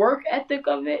as the work ethic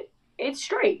of it, it's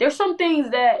straight. There's some things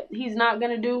that he's not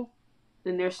gonna do,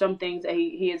 and there's some things that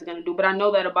he is gonna do. But I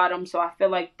know that about him, so I feel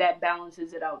like that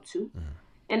balances it out too,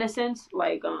 in a sense.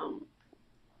 Like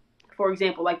for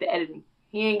example, like the editing.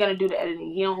 He ain't gonna do the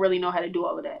editing. He don't really know how to do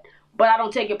all of that. But I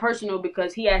don't take it personal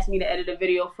because he asked me to edit a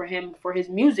video for him for his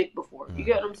music before. You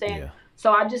get what I'm saying? Yeah.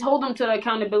 So I just hold him to the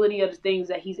accountability of the things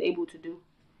that he's able to do.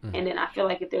 Mm-hmm. And then I feel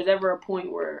like if there's ever a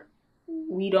point where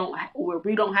we don't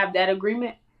have that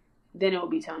agreement, then it will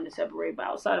be time to separate. But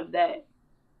outside of that,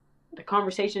 the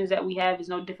conversations that we have is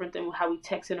no different than how we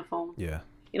text in a phone. Yeah.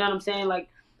 You know what I'm saying? Like,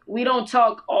 we don't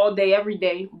talk all day, every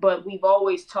day, but we've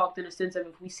always talked in a sense of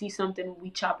if we see something,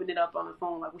 we chopping it up on the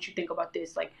phone. Like, what you think about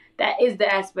this? Like, that is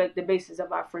the basis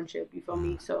of our friendship. You feel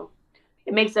me? So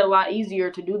it makes it a lot easier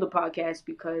to do the podcast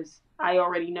because I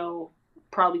already know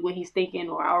probably what he's thinking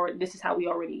this is how we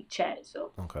already chat.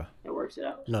 So it works it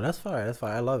out. No, that's fine. That's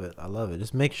fine. I love it.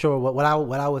 Just make sure what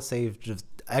I would say is just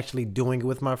actually doing it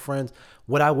with my friends.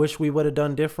 What I wish we would have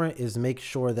done different is make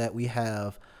sure that we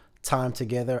have time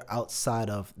together outside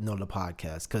of the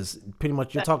podcast, because pretty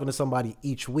much you're talking to somebody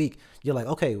each week. You're like,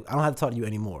 okay, I don't have to talk to you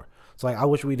anymore. So like I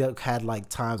wish we'd had like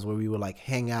times where we would like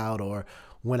hang out or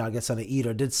when I get something to eat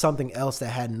or did something else that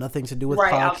had nothing to do with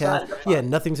podcast. Yeah,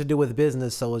 nothing to do with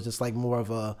business. So it's just like more of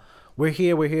a we're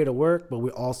here to work, but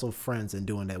we're also friends in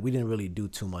doing that. We didn't really do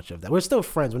too much of that. We're still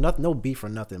friends. We're no beef or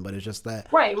nothing, but it's just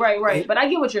that. Right. But I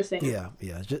get what you're saying. Yeah.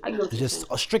 Just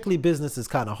strictly business is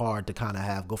kind of hard to kind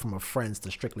of go from a friends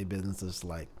to strictly business. It's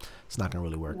like, it's not going to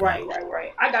really work. Right.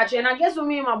 I got you. And I guess with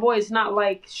me and my boy, it's not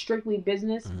like strictly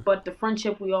business, but the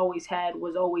friendship we always had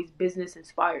was always business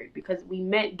inspired because we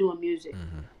met doing music.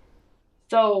 Mm-hmm.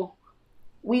 So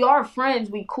we are friends,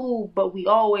 we cool, but we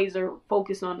always are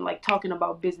focused on like talking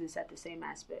about business at the same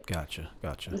aspect. Gotcha.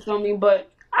 You feel me? But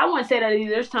I wouldn't say that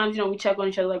either. There's times, we check on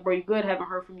each other like, bro, you good? Haven't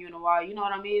heard from you in a while. You know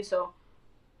what I mean? So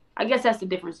I guess that's the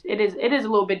difference. It is a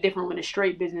little bit different when it's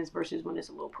straight business versus when it's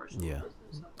a little personal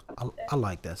business. I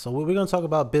like that. So we're going to talk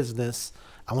about business.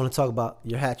 I want to talk about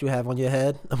your hat you have on your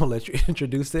head. I'm going to let you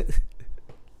introduce it.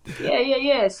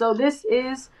 Yeah. So this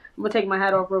is, I'm going to take my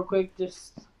hat off real quick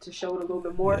just to show it a little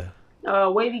bit more. Yeah.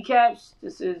 Wavy caps.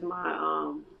 This is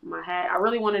my my hat. I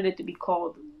really wanted it to be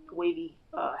called Wavy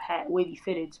hat, Wavy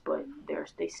fitteds, but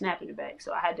they snap in the back,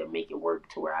 so I had to make it work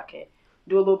to where I could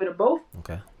do a little bit of both.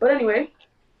 Okay. But anyway,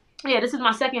 yeah, this is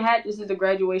my second hat. This is the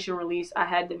graduation release. I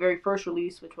had the very first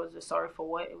release, which was the Sorry for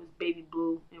What. It was baby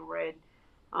blue and red.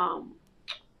 I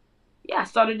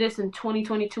started this in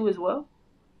 2022 as well,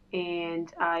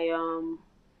 and I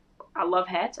love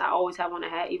hats. I always have on a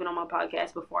hat, even on my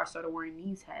podcast. Before I started wearing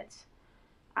these hats,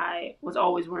 I was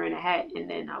always wearing a hat. And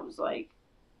then I was like,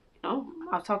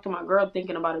 I talked to my girl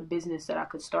thinking about a business that I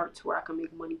could start to where I could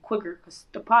make money quicker. Because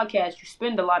the podcast, you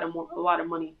spend a lot of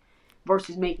money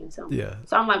versus making something. Yeah.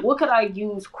 So I'm like, what could I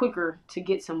use quicker to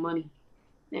get some money?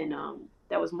 And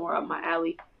that was more up my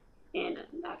alley. And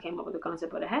I came up with the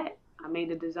concept of the hat. I made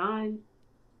the design.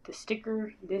 The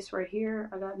sticker, this right here,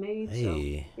 I got made.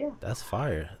 Hey, so, yeah. That's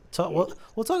fire.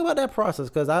 We'll talk about that process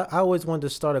because I always wanted to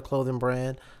start a clothing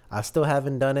brand. I still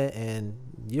haven't done it, and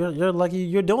you're lucky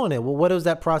you're doing it. Well, what is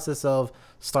that process of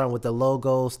starting with the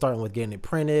logo, starting with getting it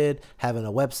printed, having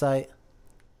a website?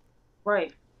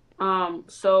 Right.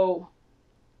 So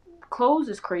clothes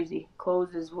is crazy.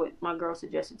 Clothes is what my girl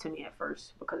suggested to me at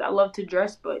first because I love to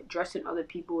dress, but dressing other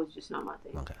people is just not my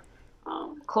thing. Okay.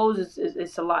 Clothes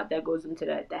is a lot that goes into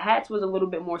that. The hats was a little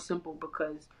bit more simple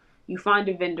because you find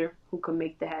a vendor who can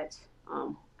make the hats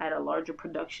at a larger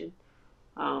production.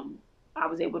 I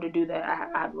was able to do that. I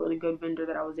had a really good vendor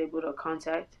that I was able to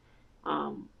contact.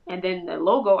 And then the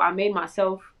logo I made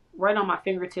myself right on my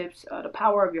fingertips. The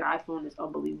power of your iPhone is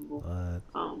unbelievable.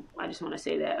 I just want to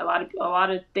say that a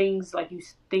lot of things, like, you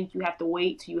think you have to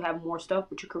wait till you have more stuff,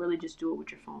 but you can really just do it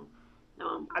with your phone.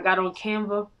 I got on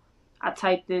Canva. I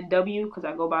typed in W because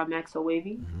I go by Mack so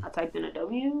Wavy. I typed in a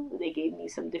W. They gave me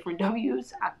some different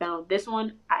W's. I found this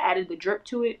one. I added the drip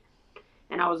to it.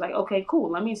 And I was like, okay, cool.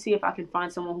 Let me see if I can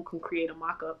find someone who can create a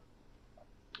mock-up.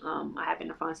 I happened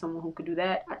to find someone who could do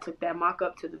that. I took that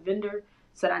mock-up to the vendor,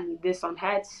 said I need this on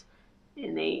hats,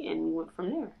 and we went from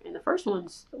there. And the first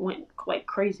ones went like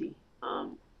crazy.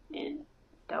 And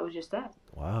that was just that.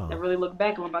 Wow. I really look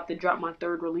back. I'm about to drop my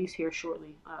third release here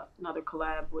shortly. Another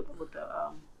collab with the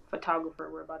photographer.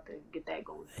 We're about to get that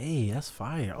going. Hey, that's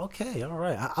fire. Okay, all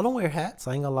right. I don't wear hats.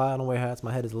 I ain't gonna lie, I don't wear hats.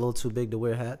 My head is a little too big to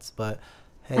wear hats, but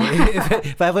hey,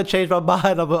 if I ever change my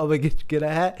mind, I'm gonna get a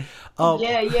hat.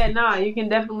 Nah, you can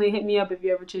definitely hit me up if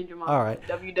you ever change your mind. All right.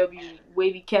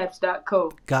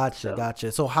 www.wavycaps.co.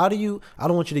 Gotcha. So how do you? I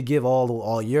don't want you to give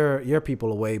all your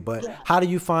people away, but how do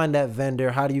you find that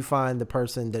vendor? How do you find the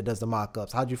person that does the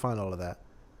mock-ups? How do you find all of that?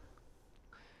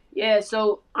 Yeah,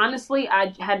 so honestly,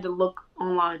 I had to look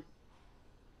online.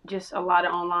 Just a lot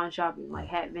of online shopping, like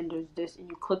hat vendors, and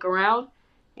you click around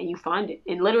and you find it.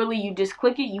 And literally, you just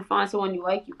click it, you find someone you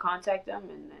like, you contact them,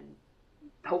 and then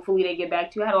hopefully they get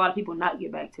back to you. I had a lot of people not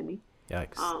get back to me.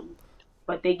 Yikes.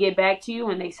 But they get back to you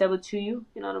and they sell it to you.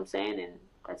 You know what I'm saying? And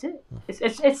that's it.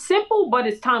 It's simple, but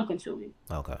it's time consuming.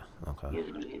 Okay. You know what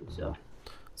I mean?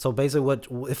 So basically,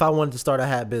 if I wanted to start a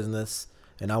hat business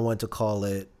and I wanted to call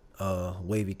it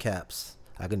Wavy Caps,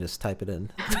 I can just type it in.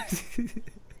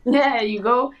 Yeah,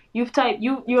 you'll type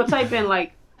in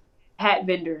like hat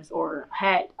vendors or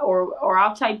hat or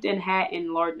I'll type in hat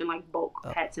in large in like bulk,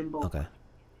 hats in bulk. Okay.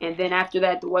 And then after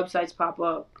that the websites pop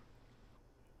up.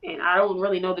 And I don't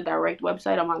really know the direct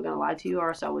website, I'm not gonna lie to you, or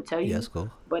else I would tell you. Yeah, that's cool.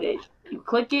 But you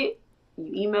click it,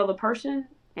 you email the person,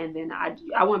 and then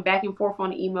I went back and forth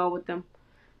on the email with them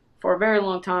for a very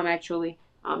long time actually.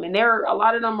 And a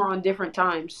lot of them are on different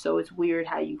times, so it's weird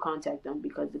how you contact them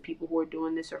because the people who are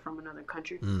doing this are from another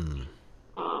country.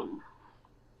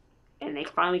 And they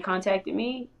finally contacted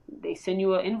me. They send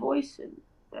you an invoice, and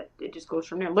it just goes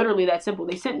from there. Literally that simple.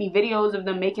 They sent me videos of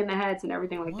them making the hats and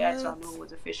everything like that, so I knew it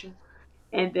was official.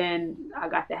 And then I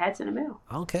got the hats in the mail.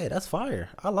 Okay, that's fire.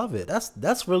 I love it.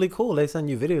 That's really cool. They send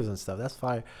you videos and stuff. That's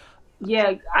fire.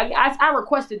 Yeah, I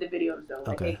requested the videos though.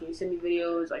 Like, Okay. hey, can you send me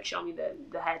videos? Like, show me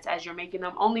the hats as you're making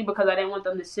them. Only because I didn't want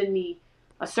them to send me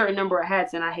a certain number of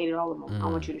hats and I hated all of them. I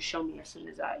want you to show me as soon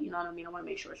as you know what I mean? I want to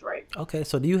make sure it's right. Okay,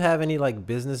 so do you have any like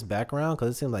business background?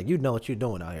 Because it seems like you know what you're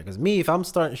doing out here. Because me, if I'm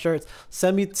starting shirts,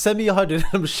 send me 100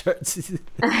 of them shirts.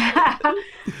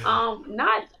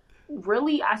 Not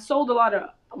really. I sold a lot of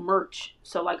merch.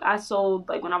 So like I sold,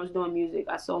 like when I was doing music,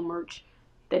 I sold merch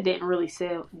that didn't really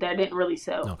sell.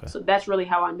 Okay. So that's really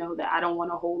how I know that I don't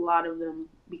want a whole lot of them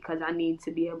because I need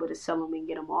to be able to sell them and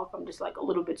get them off. I'm just like a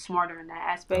little bit smarter in that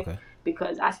aspect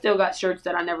because I still got shirts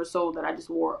that I never sold that I just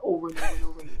wore over and over and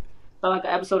over again. So like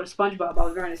an episode of SpongeBob, I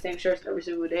was wearing the same shirts every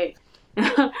single day.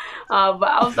 But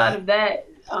outside of that,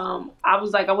 I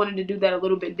was like, I wanted to do that a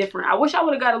little bit different. I wish I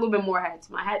would have got a little bit more hats.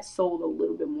 My hats sold a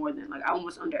little bit more than, like, I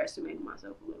almost underestimated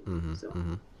myself a little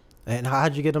bit. And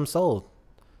how'd you get them sold?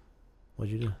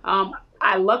 What'd you do?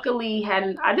 I luckily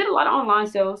I did a lot of online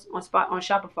sales on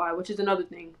Shopify, which is another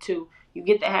thing too. You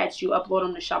get the hats, you upload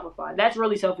them to Shopify. That's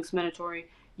really self-explanatory.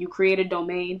 You create a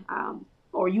domain,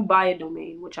 or you buy a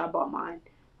domain, which I bought mine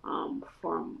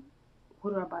from,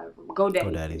 who did I buy it from?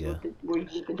 GoDaddy, yeah. Where you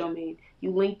get the domain.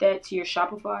 You link that to your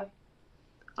Shopify,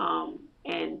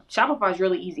 and Shopify is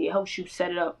really easy. It helps you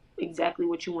set it up exactly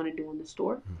what you want to do in the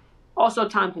store. Also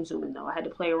time consuming though. I had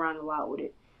to play around a lot with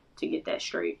it to get that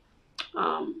straight.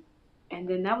 And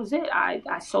then that was it.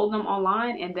 I sold them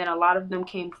online, and then a lot of them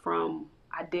came from,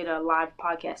 I did a live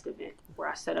podcast event where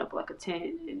I set up like a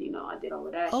tent and, I did all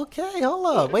of that. Okay, hold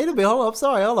on. Wait a minute. Hold on. I'm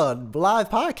sorry. Hold on. Live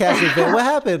podcast event. What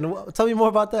happened? Tell me more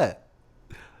about that.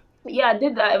 Yeah, I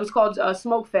did that. It was called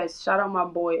Smoke Fest. Shout out my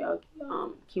boy,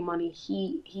 Q-Money.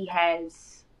 He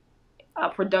has a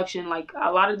production. Like,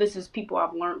 a lot of this is people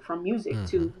I've learned from music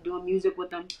too, doing music with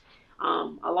them.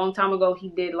 A long time ago, he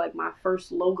did like my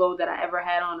first logo that I ever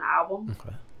had on an album.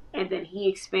 Okay. And then he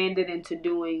expanded into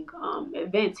doing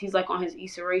events. He's like on his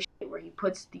Easter egg where he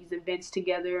puts these events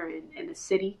together in the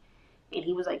city. And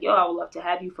he was like, yo, I would love to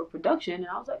have you for production. And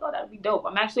I was like, oh, that'd be dope.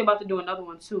 I'm actually about to do another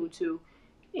one soon too.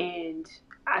 and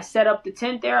I set up the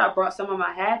tent there. I brought some of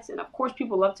my hats, and of course,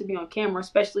 people love to be on camera,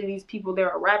 especially these people.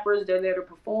 They're rappers. They're there to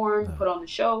perform, put on the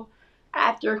show.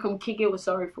 After Come Kick It with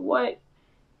Sorry for What,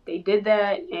 they did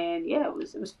that, and yeah, it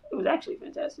was actually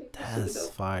fantastic. That's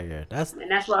fire.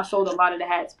 And that's where I sold a lot of the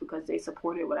hats because they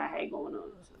supported what I had going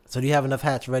on. So do you have enough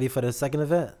hats ready for the second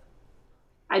event?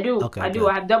 I do. Okay, I do. good.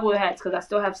 I have double the hats because I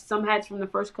still have some hats from the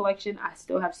first collection. I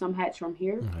still have some hats from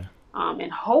here. Okay.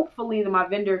 And hopefully my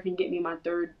vendor can get me my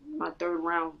third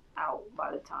round out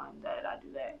by the time that I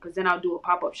do that. Because then I'll do a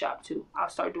pop-up shop too. I'll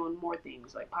start doing more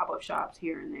things like pop-up shops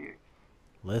here and there.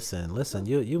 Listen,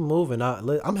 you moving.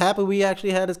 I'm happy we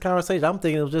actually had this conversation. I'm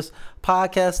thinking it was just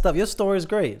podcast stuff. Your story is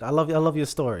great. I love your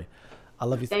story. I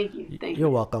love you. Thank you.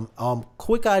 You're welcome.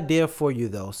 Quick idea for you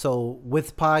though. So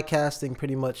with podcasting,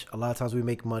 pretty much a lot of times we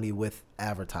make money with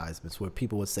advertisements where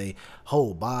people would say,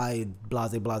 "Oh, buy blah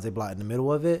blah blah blah" in the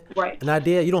middle of it. Right. An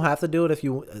idea. You don't have to do it if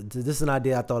you. This is an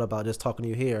idea I thought about just talking to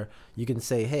you here. You can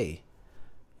say, "Hey,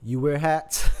 you wear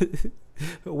hats."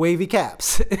 Wavy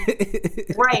caps.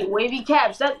 Right, wavy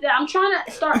caps. I'm trying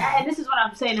to start, and this is what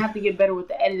I'm saying. I have to get better with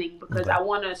the editing because I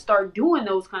want to start doing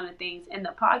those kind of things in the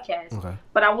podcast. Okay.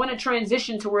 But I want to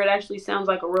transition to where it actually sounds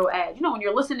like a real ad. You know, when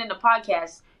you're listening to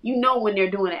podcasts, you know when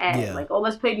they're doing an ad. Yeah. Like, oh,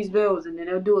 let's pay these bills, and then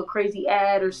they'll do a crazy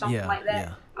ad or something like that.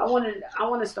 Yeah. I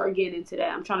want to start getting into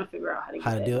that. I'm trying to figure out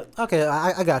how to do it. Okay,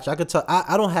 I got you. I could tell.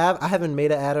 I haven't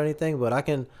made an ad or anything, but I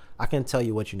can tell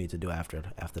you what you need to do after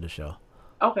the show.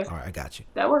 Okay. All right, I got you.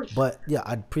 That works. But yeah,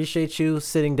 I appreciate you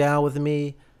sitting down with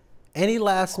me. Any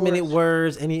last minute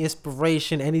words, any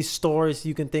inspiration, any stories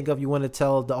you can think of you want to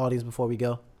tell the audience before we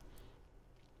go?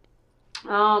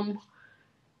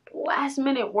 Last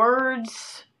minute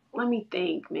words. Let me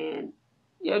think, man.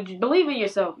 Just believe in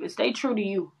yourself and stay true to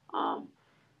you.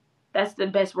 That's the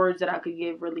best words that I could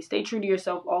give, really. Stay true to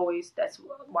yourself always. That's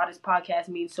why this podcast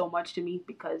means so much to me,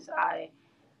 because I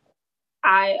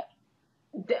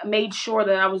made sure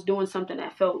that I was doing something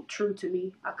that felt true to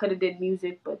me. I could have did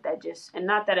music, but and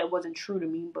not that it wasn't true to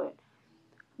me, but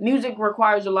music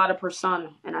requires a lot of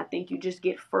persona, and I think you just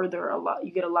get further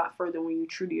you get a lot further when you're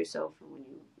true to yourself, and when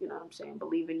you know what I'm saying,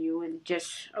 believe in you, and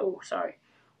just,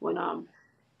 when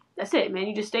that's it, man.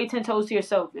 You just stay 10 toes to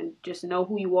yourself and just know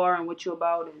who you are and what you're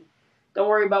about, and don't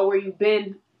worry about where you've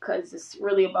been, because it's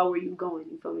really about where you're going,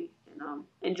 you feel me? And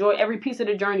enjoy every piece of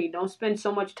the journey. Don't spend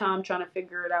so much time trying to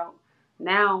figure it out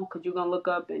now, because you're gonna look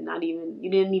up and you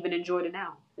didn't even enjoy the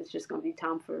now. It's just gonna be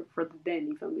time for the then,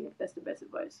 you feel me? If that's the best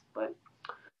advice. But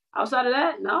outside of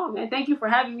that, no, man, thank you for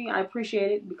having me. I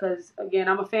appreciate it, because again,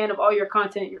 I'm a fan of all your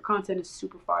content. Your content is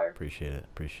super fire. Appreciate it.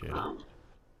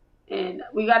 And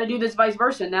we got to do this vice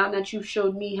versa. Now that you've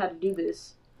showed me how to do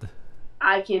this,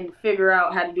 I can figure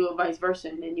out how to do it vice versa,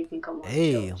 and then you can come on.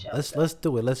 Hey, let's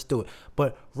do it.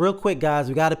 But real quick, guys,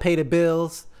 we got to pay the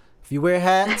bills. If you wear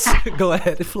hats, go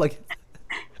ahead.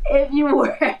 If you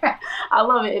wear, I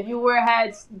love it. If you wear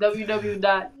hats,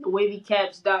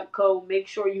 www.wavycaps.co. Make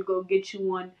sure you go get you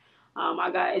one.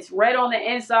 It's red on the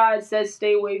inside, says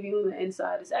Stay Wavy on the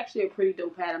inside. It's actually a pretty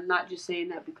dope hat. I'm not just saying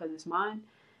that because it's mine.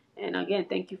 And again,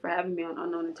 thank you for having me on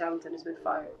Unknown and Talented. It's been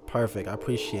fire. Perfect. I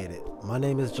appreciate it. My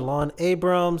name is Jelon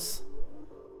Abrams.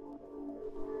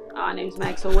 My name's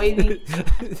Mack so Wavy.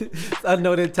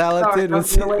 Unknown and Talented. We'll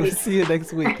see you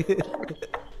next week.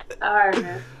 All right,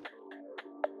 man.